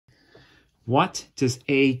What does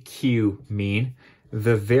AQ mean?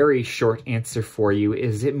 The very short answer for you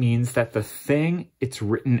is it means that the thing it's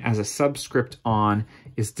written as a subscript on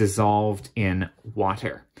is dissolved in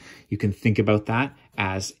water. You can think about that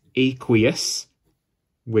as aqueous,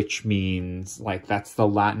 which means like that's the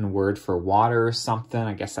Latin word for water or something.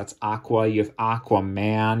 I guess that's aqua. You have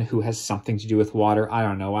Aquaman, who has something to do with water. I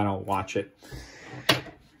don't know. I don't watch it.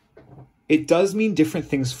 It does mean different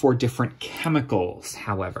things for different chemicals,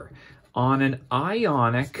 however. On an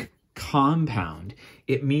ionic compound,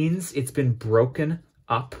 it means it's been broken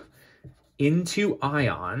up into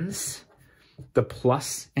ions. The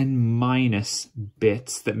plus and minus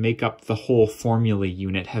bits that make up the whole formula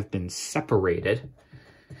unit have been separated.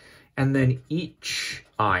 And then each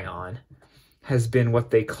ion has been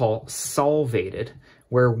what they call solvated,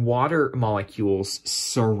 where water molecules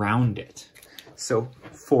surround it. So,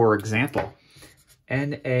 for example,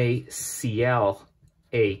 NaClAQ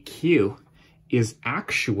is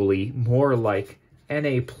actually more like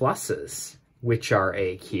Na pluses, which are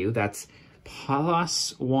AQ. That's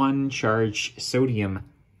 +1 charged sodium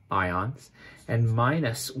ions and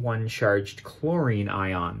 -1 charged chlorine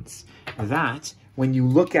ions. That, when you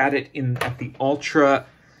look at it at the ultra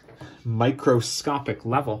microscopic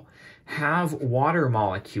level, have water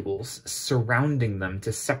molecules surrounding them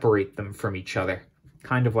to separate them from each other,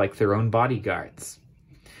 kind of like their own bodyguards.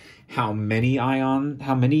 How many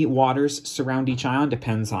waters surround each ion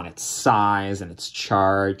depends on its size and its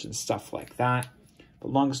charge and stuff like that.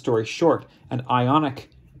 But long story short, an ionic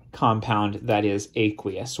compound that is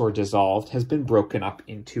aqueous or dissolved has been broken up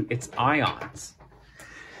into its ions.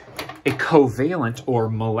 A covalent or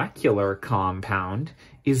molecular compound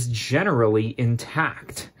is generally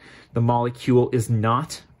intact. The molecule is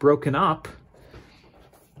not broken up,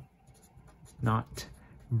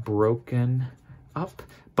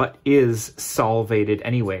 but is solvated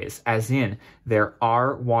anyways, as in there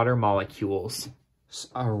are water molecules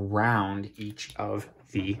around each of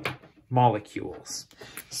the molecules.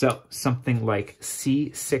 So something like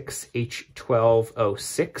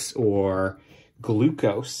C6H12O6 or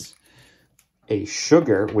glucose, a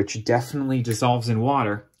sugar which definitely dissolves in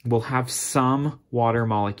water, will have some water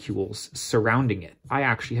molecules surrounding it. I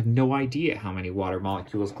actually have no idea how many water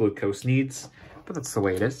molecules glucose needs, but that's the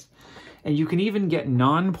way it is. And you can even get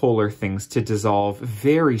nonpolar things to dissolve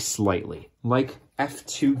very slightly, like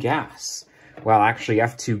F2 gas. Well, actually,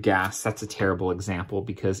 F2 gas, that's a terrible example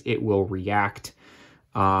because it will react.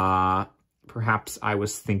 Perhaps I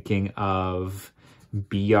was thinking of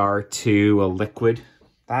Br2, a liquid.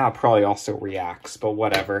 That probably also reacts, but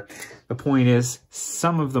whatever. The point is,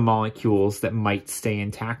 some of the molecules that might stay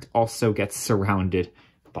intact also get surrounded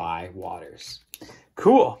by waters.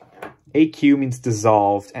 Cool. AQ means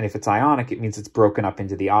dissolved, and if it's ionic, it means it's broken up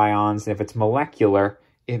into the ions, and if it's molecular,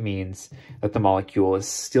 it means that the molecule is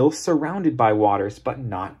still surrounded by waters, but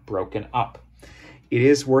not broken up. It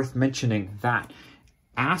is worth mentioning that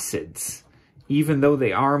acids, even though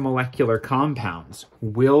they are molecular compounds,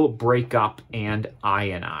 will break up and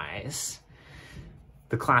ionize.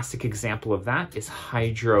 The classic example of that is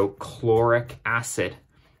hydrochloric acid.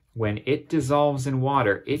 When it dissolves in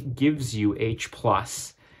water, it gives you H+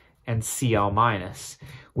 and Cl-,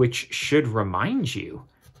 which should remind you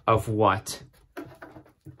of what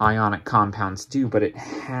ionic compounds do, but it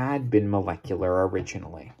had been molecular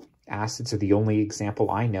originally. Acids are the only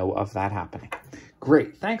example I know of that happening.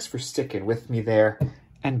 Great, thanks for sticking with me there,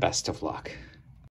 and best of luck.